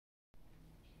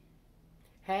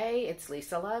Hey, it's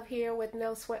Lisa Love here with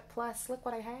No Sweat Plus. Look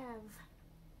what I have.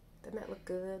 Doesn't that look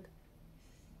good?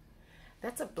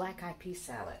 That's a black eyed pea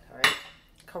salad, all right?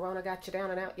 Corona got you down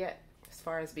and out yet as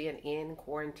far as being in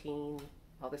quarantine,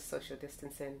 all this social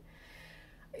distancing?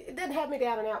 It doesn't have me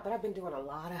down and out, but I've been doing a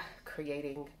lot of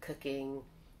creating, cooking,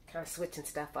 kind of switching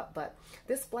stuff up. But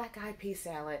this black eyed pea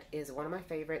salad is one of my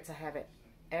favorites. I have it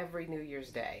every New Year's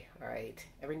Day, all right?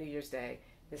 Every New Year's Day.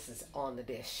 This is on the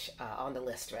dish, on the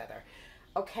list rather.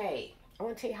 Okay, I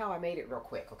want to tell you how I made it real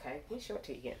quick, okay? Let me show it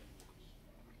to you again.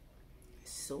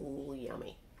 So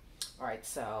yummy. All right,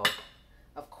 so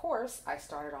of course I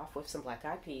started off with some black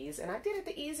eyed peas, and I did it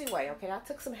the easy way, okay? I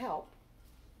took some help.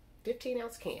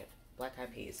 15-ounce can, black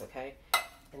eyed peas, okay?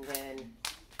 And then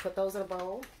put those in a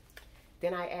bowl.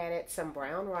 Then I added some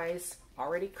brown rice,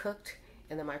 already cooked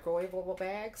in the microwavable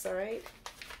bags, all right?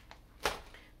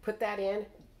 Put that in,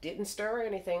 didn't stir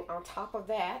anything. On top of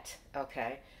that,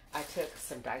 okay, I took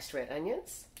some diced red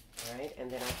onions, all right? And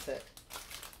then I took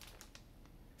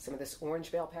some of this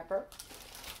orange bell pepper,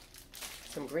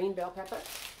 some green bell pepper,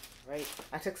 right?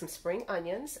 I took some spring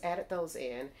onions, added those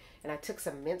in, and I took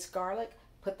some minced garlic,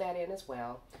 put that in as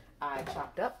well. I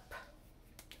chopped up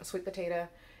a sweet potato,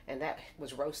 and that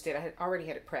was roasted. I had already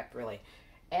had it prepped, really.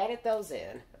 Added those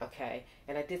in, okay?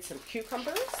 And I did some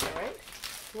cucumbers, all right?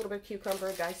 A little bit of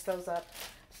cucumber, diced those up,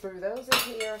 threw those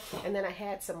in here, and then I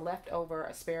had some leftover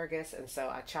asparagus, and so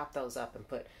I chopped those up and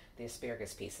put the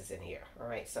asparagus pieces in here, all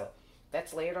right? So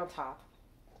that's layered on top.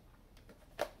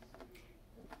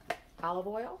 Olive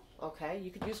oil, okay?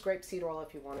 You could use grapeseed oil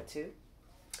if you wanted to.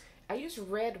 I use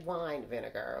red wine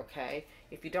vinegar, okay?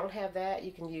 If you don't have that,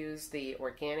 you can use the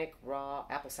organic raw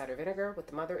apple cider vinegar with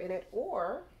the mother in it,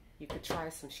 or you could try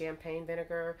some champagne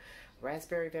vinegar,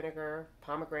 raspberry vinegar,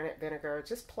 pomegranate vinegar.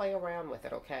 Just play around with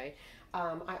it, okay?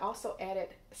 I also added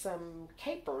some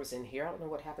capers in here. I don't know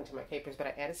what happened to my capers, but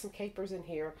I added some capers in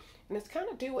here, and it's kind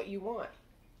of do what you want.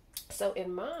 So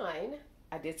in mine,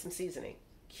 I did some seasoning.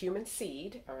 Cumin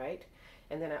seed, all right?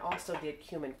 And then I also did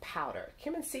cumin powder.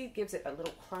 Cumin seed gives it a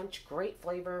little crunch, great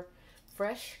flavor,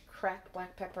 fresh cracked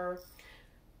black pepper,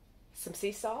 some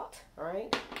sea salt, all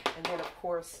right? And then, of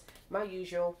course, my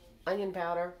usual onion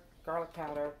powder, garlic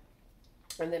powder.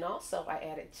 And then also I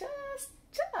added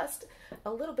just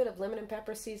a little bit of lemon and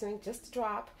pepper seasoning, just a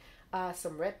drop,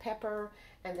 some red pepper,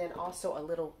 and then also a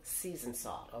little seasoned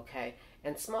salt, okay?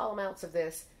 And small amounts of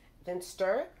this. Then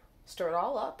stir it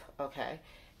all up, okay?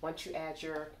 Once you add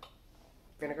your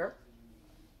vinegar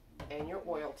and your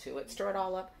oil to it, stir it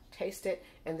all up, taste it,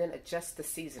 and then adjust the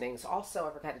seasonings. Also,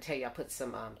 I forgot to tell you, I put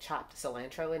some chopped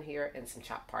cilantro in here and some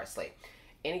chopped parsley.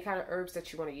 Any kind of herbs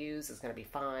that you want to use is going to be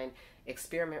fine.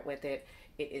 Experiment with it.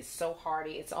 It is so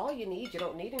hearty. It's all you need. You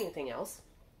don't need anything else.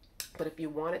 But if you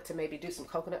wanted to maybe do some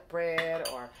coconut bread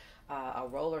or a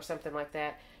roll or something like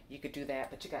that, you could do that.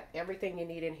 But you got everything you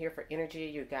need in here for energy.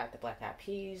 You got the black eyed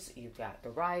peas. You've got the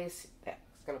rice. That's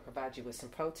going to provide you with some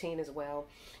protein as well.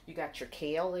 You got your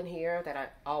kale in here that I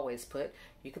always put.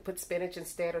 You could put spinach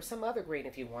instead or some other green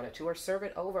if you wanted to, or serve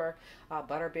it over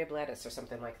butter bib lettuce or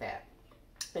something like that.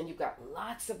 And you've got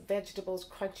lots of vegetables,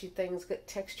 crunchy things, good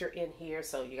texture in here.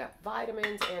 So you got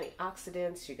vitamins,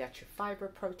 antioxidants, you got your fiber,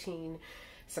 protein,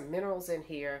 some minerals in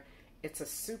here. It's a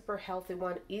super healthy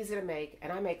one, easy to make,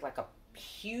 and I make like a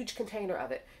huge container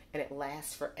of it, and it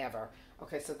lasts forever.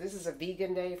 Okay, so this is a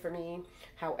vegan day for me.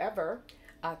 However,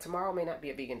 tomorrow may not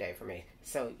be a vegan day for me.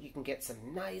 So you can get some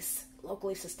nice,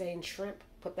 locally sustained shrimp,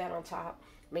 put that on top,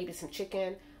 maybe some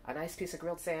chicken, a nice piece of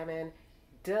grilled salmon.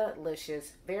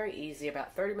 Delicious, very easy,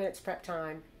 about 30 minutes prep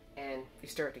time, and you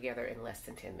stir it together in less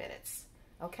than 10 minutes.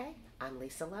 Okay, I'm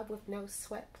Lisa Love with No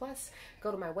Sweat Plus. Go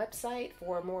to my website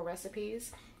for more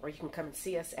recipes, or you can come and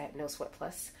see us at No Sweat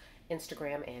Plus,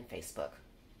 Instagram and Facebook.